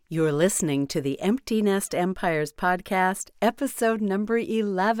You're listening to the Empty Nest Empires podcast, episode number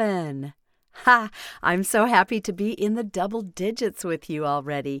 11. Ha! I'm so happy to be in the double digits with you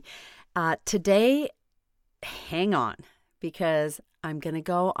already. Today, hang on, because I'm going to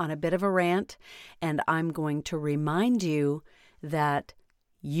go on a bit of a rant, and I'm going to remind you that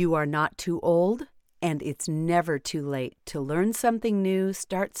you are not too old, and it's never too late to learn something new,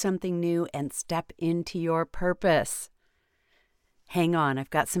 start something new, and step into your purpose. Hang on, I've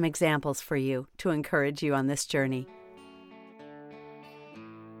got some examples for you to encourage you on this journey.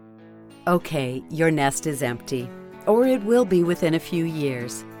 Okay, your nest is empty, or it will be within a few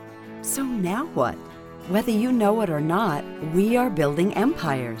years. So now what? Whether you know it or not, we are building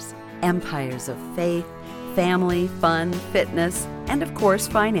empires. Empires of faith, family, fun, fitness, and of course,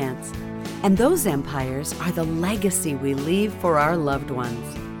 finance. And those empires are the legacy we leave for our loved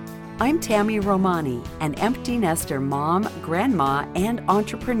ones. I'm Tammy Romani, an empty nester mom, grandma, and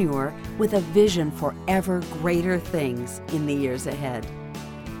entrepreneur with a vision for ever greater things in the years ahead.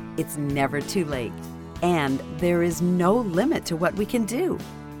 It's never too late, and there is no limit to what we can do.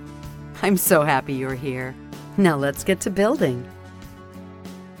 I'm so happy you're here. Now let's get to building.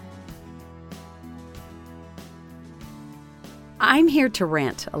 I'm here to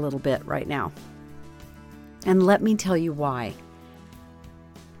rant a little bit right now, and let me tell you why.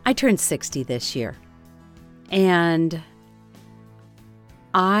 I turned 60 this year, and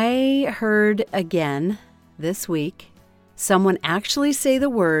I heard again this week someone actually say the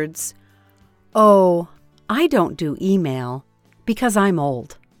words, "Oh, I don't do email because I'm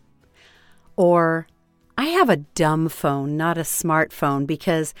old." Or, "I have a dumb phone, not a smartphone,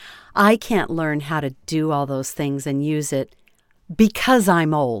 because I can't learn how to do all those things and use it because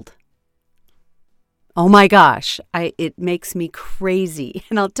I'm old." Oh my gosh, it makes me crazy,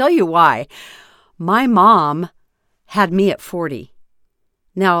 and I'll tell you why. My mom had me at 40.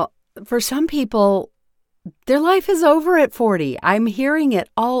 Now, for some people, their life is over at 40. I'm hearing it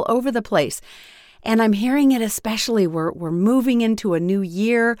all over the place, and I'm hearing it especially. We're moving into a new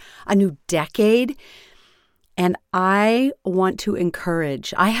year, a new decade, and I want to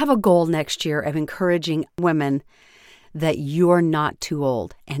encourage. I have a goal next year of encouraging women that you're not too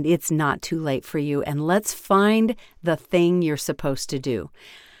old and it's not too late for you. And let's find the thing you're supposed to do.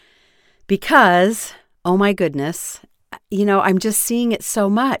 Because, oh my goodness, I'm just seeing it so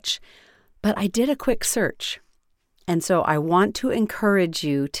much. But I did a quick search. And so I want to encourage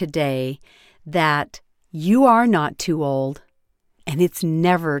you today that you are not too old and it's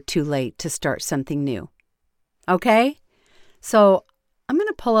never too late to start something new. Okay? So I'm going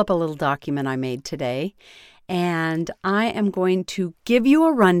to pull up a little document I made today. And I am going to give you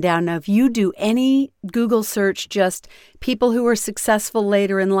a rundown. Now, if you do any Google search, just people who are successful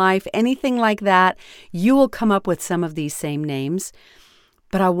later in life, anything like that, you will come up with some of these same names.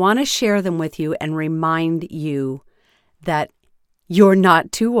 But I want to share them with you and remind you that you're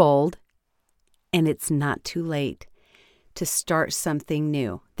not too old and it's not too late to start something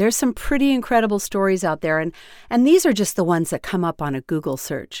new. There's some pretty incredible stories out there, and these are just the ones that come up on a Google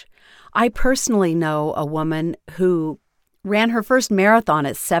search. I personally know a woman who ran her first marathon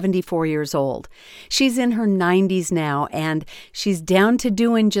at 74 years old. She's in her 90s now, and she's down to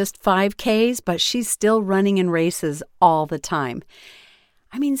doing just 5Ks, but she's still running in races all the time.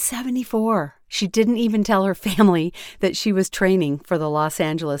 74. She didn't even tell her family that she was training for the Los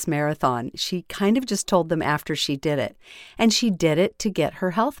Angeles Marathon. She kind of just told them after she did it. And she did it to get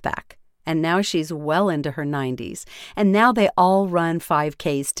her health back. And now she's well into her 90s. And now they all run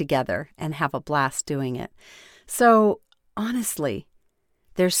 5Ks together and have a blast doing it. So, honestly,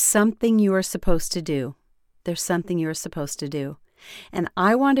 there's something you are supposed to do. There's something you're supposed to do. And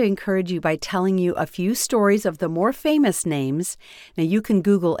I want to encourage you by telling you a few stories of the more famous names. Now, you can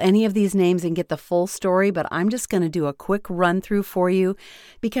Google any of these names and get the full story, but I'm just going to do a quick run through for you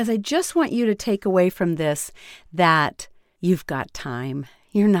because I just want you to take away from this that you've got time.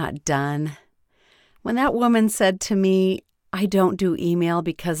 You're not done. When that woman said to me, "I don't do email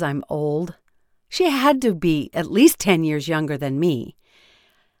because I'm old," she had to be at least 10 years younger than me.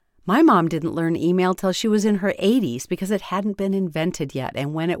 My mom didn't learn email till she was in her 80s because it hadn't been invented yet.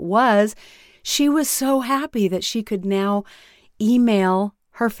 And when it was, she was so happy that she could now email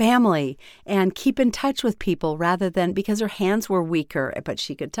her family and keep in touch with people rather than because her hands were weaker, but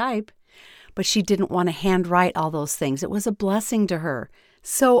she could type. But she didn't want to handwrite all those things. It was a blessing to her.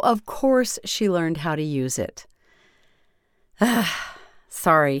 So, of course, she learned how to use it.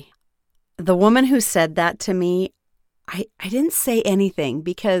 Sorry. The woman who said that to me, I didn't say anything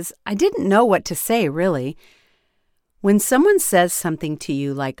because I didn't know what to say, really. When someone says something to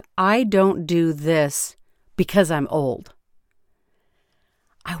you like, "I don't do this because I'm old,"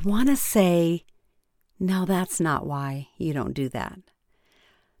 I want to say, no, that's not why you don't do that.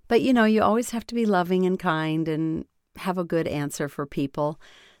 But, you always have to be loving and kind and have a good answer for people.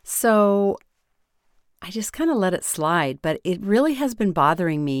 So I just kind of let it slide. But it really has been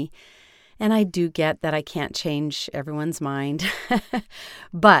bothering me. And I do get that I can't change everyone's mind.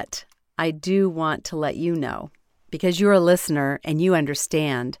 But I do want to let you know, because you're a listener and you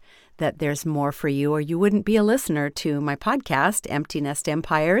understand that there's more for you, or you wouldn't be a listener to my podcast, Empty Nest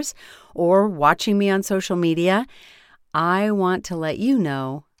Empires, or watching me on social media. I want to let you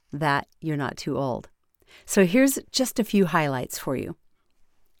know that you're not too old. So here's just a few highlights for you.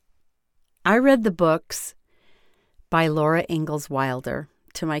 I read the books by Laura Ingalls Wilder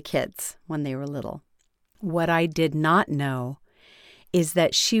to my kids when they were little. What I did not know is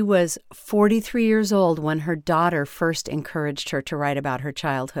that she was 43 years old when her daughter first encouraged her to write about her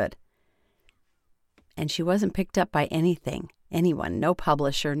childhood. And she wasn't picked up by anyone, no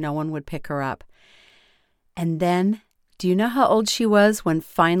publisher, no one would pick her up. And then, do you know how old she was when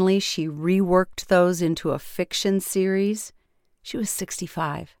finally she reworked those into a fiction series? She was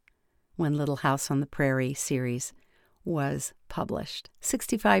 65 when Little House on the Prairie series was published.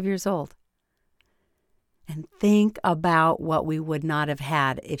 65 years old. And think about what we would not have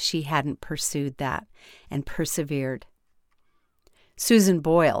had if she hadn't pursued that and persevered. Susan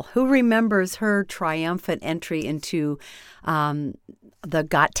Boyle, who remembers her triumphant entry into the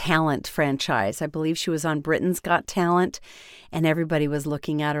Got Talent franchise? I believe she was on Britain's Got Talent, and everybody was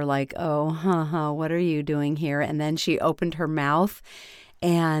looking at her like, oh, what are you doing here? And then she opened her mouth,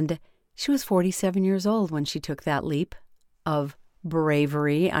 and she was 47 years old when she took that leap of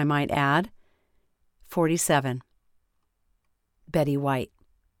bravery, I might add. 47. Betty White.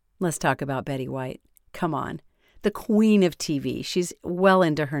 Let's talk about Betty White. Come on. The queen of TV. She's well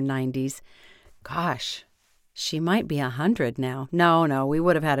into her 90s. Gosh, she might be 100 now. No, we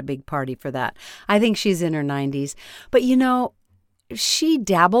would have had a big party for that. I think she's in her 90s. But she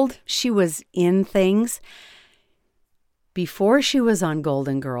dabbled. She was in things. Before she was on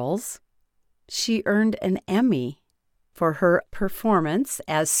Golden Girls, she earned an Emmy for her performance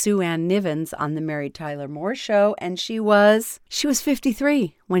as Sue Ann Nivens on the Mary Tyler Moore Show, and she was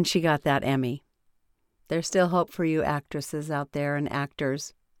 53 when she got that Emmy. There's still hope for you actresses out there and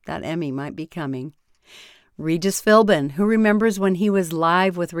actors. That Emmy might be coming. Regis Philbin, who remembers when he was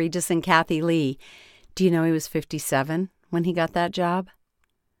live with Regis and Kathy Lee? Do you know he was 57 when he got that job?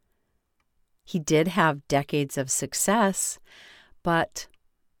 He did have decades of success, but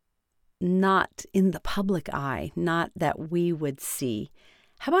not in the public eye, not that we would see.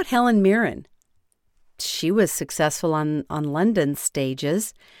 How about Helen Mirren? She was successful on London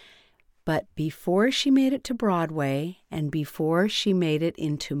stages, but before she made it to Broadway and before she made it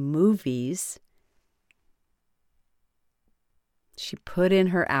into movies, she put in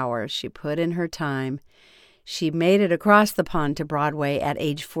her hours, she put in her time. She made it across the pond to Broadway at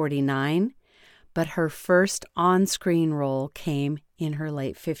age 49, but her first on-screen role came in her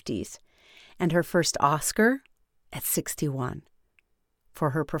late 50s, and her first Oscar at 61 for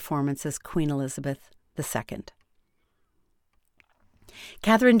her performance as Queen Elizabeth II.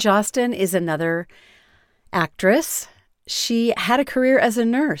 Katherine Jostin is another actress. She had a career as a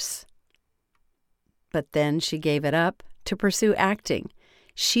nurse, but then she gave it up to pursue acting.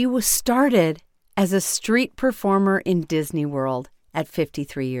 She was started as a street performer in Disney World at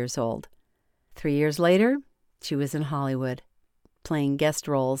 53 years old. 3 years later, she was in Hollywood, playing guest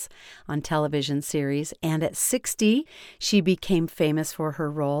roles on television series, and at 60, she became famous for her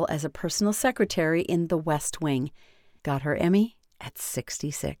role as a personal secretary in The West Wing. Got her Emmy at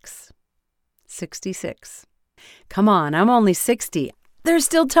 66. 66. Come on, I'm only 60. There's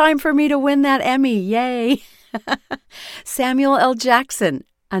still time for me to win that Emmy. Yay! Samuel L. Jackson,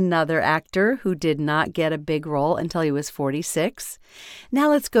 another actor who did not get a big role until he was 46. Now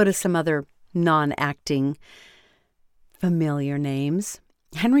let's go to some other non-acting familiar names.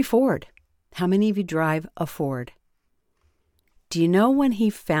 Henry Ford. How many of you drive a Ford? Do you know when he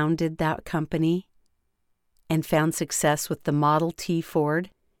founded that company and found success with the Model T Ford?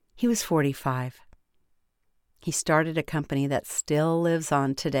 He was 45. He started a company that still lives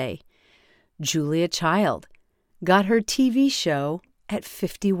on today. Julia Child got her TV show at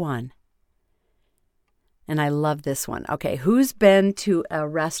 51. And I love this one. Okay, who's been to a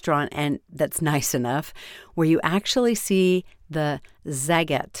restaurant and that's nice enough where you actually see the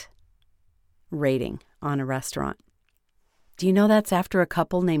Zagat rating on a restaurant? Do you know that's after a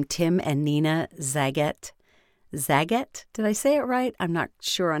couple named Tim and Nina Zagat? Zagat? Did I say it right? I'm not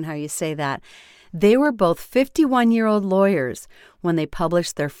sure on how you say that. They were both 51-year-old lawyers when they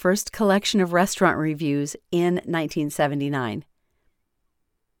published their first collection of restaurant reviews in 1979.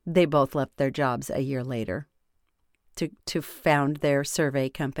 They both left their jobs a year later to found their survey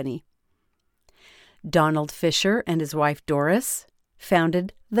company. Donald Fisher and his wife Doris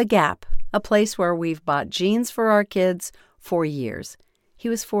founded The Gap, a place where we've bought jeans for our kids for years. He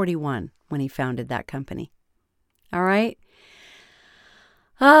was 41 when he founded that company. All right?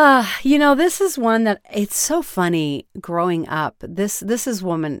 This is one that it's so funny growing up. This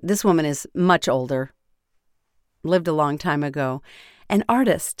woman is much older, lived a long time ago, an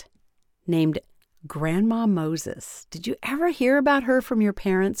artist named Grandma Moses. Did you ever hear about her from your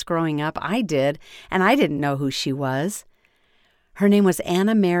parents growing up? I did, and I didn't know who she was. Her name was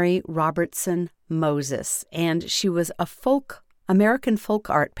Anna Mary Robertson Moses, and she was a American folk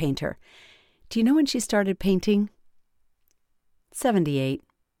art painter. Do you know when she started painting? 78.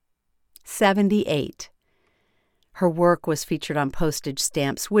 78. Her work was featured on postage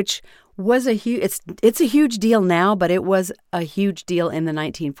stamps, which was it's a huge deal now, but it was a huge deal in the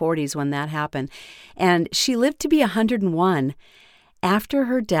 1940s when that happened. And she lived to be 101. After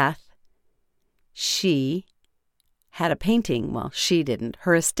her death, she had a painting. Well, she didn't.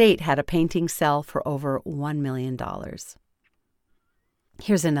 Her estate had a painting sell for over $1 million.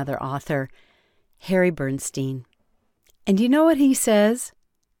 Here's another author, Harry Bernstein. And you know what he says?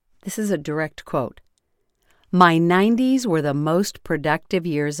 This is a direct quote. My 90s were the most productive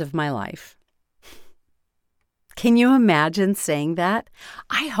years of my life. Can you imagine saying that?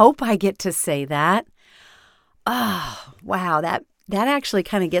 I hope I get to say that. Oh, wow, that actually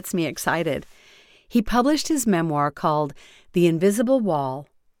kind of gets me excited. He published his memoir called The Invisible Wall,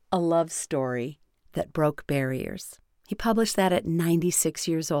 A Love Story That Broke Barriers. He published that at 96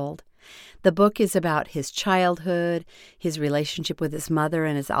 years old. The book is about his childhood, his relationship with his mother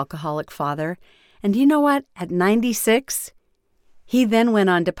and his alcoholic father. And you know what? At 96, he then went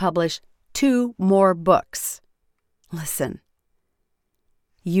on to publish 2 more books. Listen,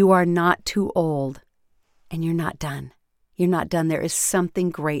 you are not too old, and you're not done. You're not done. There is something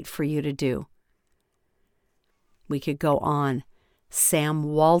great for you to do. We could go on. Sam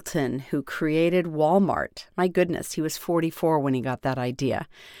Walton, who created Walmart. My goodness, he was 44 when he got that idea.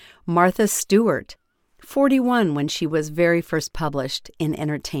 Martha Stewart, 41 when she was very first published in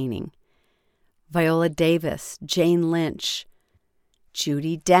Entertaining. Viola Davis, Jane Lynch,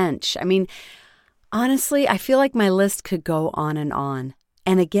 Judi Dench. I mean, honestly, I feel like my list could go on and on.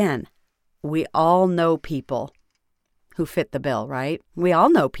 And again, we all know people who fit the bill, right? We all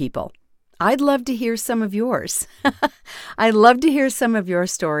know people. I'd love to hear some of yours. I'd love to hear some of your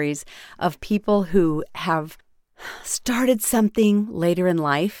stories of people who have started something later in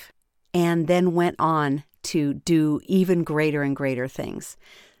life and then went on to do even greater and greater things.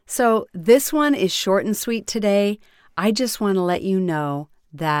 So this one is short and sweet today. I just want to let you know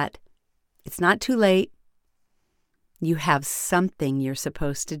that it's not too late. You have something you're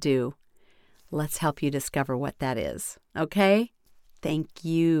supposed to do. Let's help you discover what that is. Okay? Thank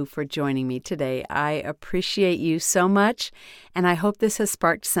you for joining me today. I appreciate you so much, and I hope this has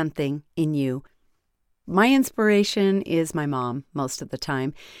sparked something in you. My inspiration is my mom most of the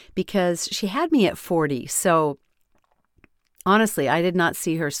time because she had me at 40, so honestly, I did not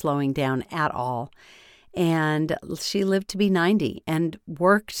see her slowing down at all. And she lived to be 90 and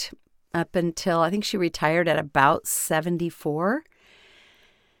worked up until I think she retired at about 74.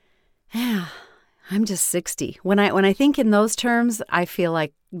 Yeah, I'm just 60. When I think in those terms, I feel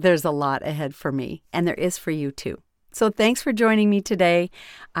like there's a lot ahead for me, and there is for you too. So thanks for joining me today.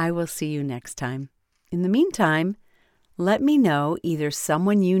 I will see you next time. In the meantime, let me know either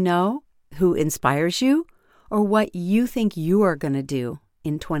someone you know who inspires you or what you think you are going to do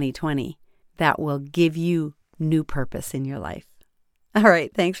in 2020 that will give you new purpose in your life. All right,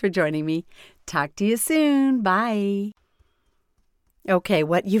 thanks for joining me. Talk to you soon. Bye. Okay,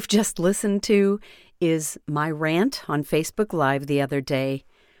 what you've just listened to is my rant on Facebook Live the other day.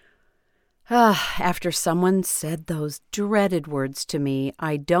 After someone said those dreaded words to me,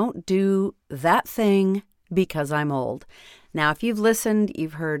 I don't do that thing because I'm old. Now, if you've listened,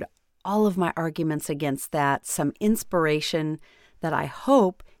 you've heard all of my arguments against that, some inspiration that I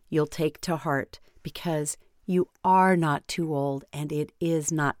hope you'll take to heart because you are not too old and it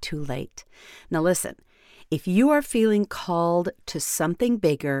is not too late. Now listen, if you are feeling called to something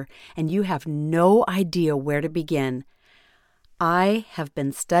bigger and you have no idea where to begin, I have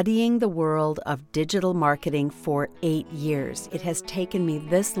been studying the world of digital marketing for 8 years. It has taken me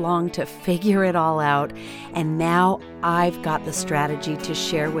this long to figure it all out, and now I've got the strategy to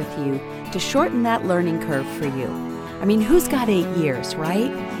share with you to shorten that learning curve for you. I mean, who's got 8 years,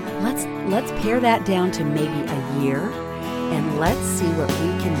 right? Let's pare that down to maybe a year, and let's see what we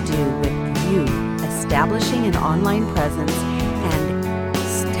can do with you establishing an online presence and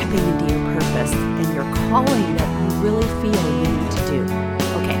stepping into your purpose and your calling that you really feel you need to do.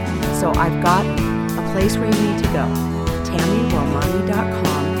 Okay, so I've got a place where you need to go.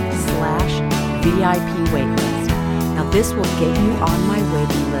 TammyRomani.com/VIP waitlist. Now this will get you on my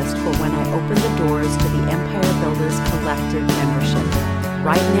waiting list for when I open the doors to the Empire Builders Collective membership.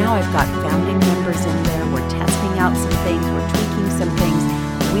 Right now I've got founding members in there. We're testing out some things. We're tweaking some things.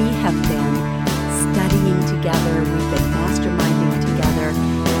 We have been studying together. We've been masterminding together.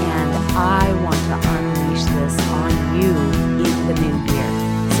 And I want to unleash this on you in the new year.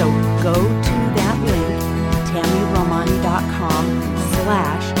 So go to that link,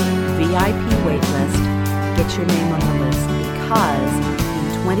 TammyRomani.com/VIP waitlist. Get your name on the list because in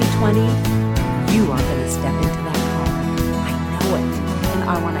 2020, you are going to step into that call. I know it, and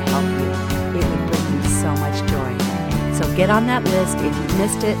I want to help you. It would bring you so much joy. So get on that list. If you've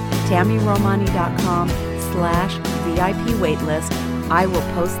missed it, TammyRomani.com/VIP waitlist. I will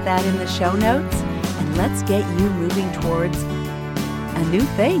post that in the show notes, and let's get you moving towards a new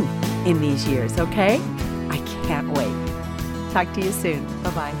thing in these years, okay? I can't wait. Talk to you soon.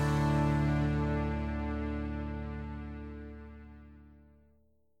 Bye-bye.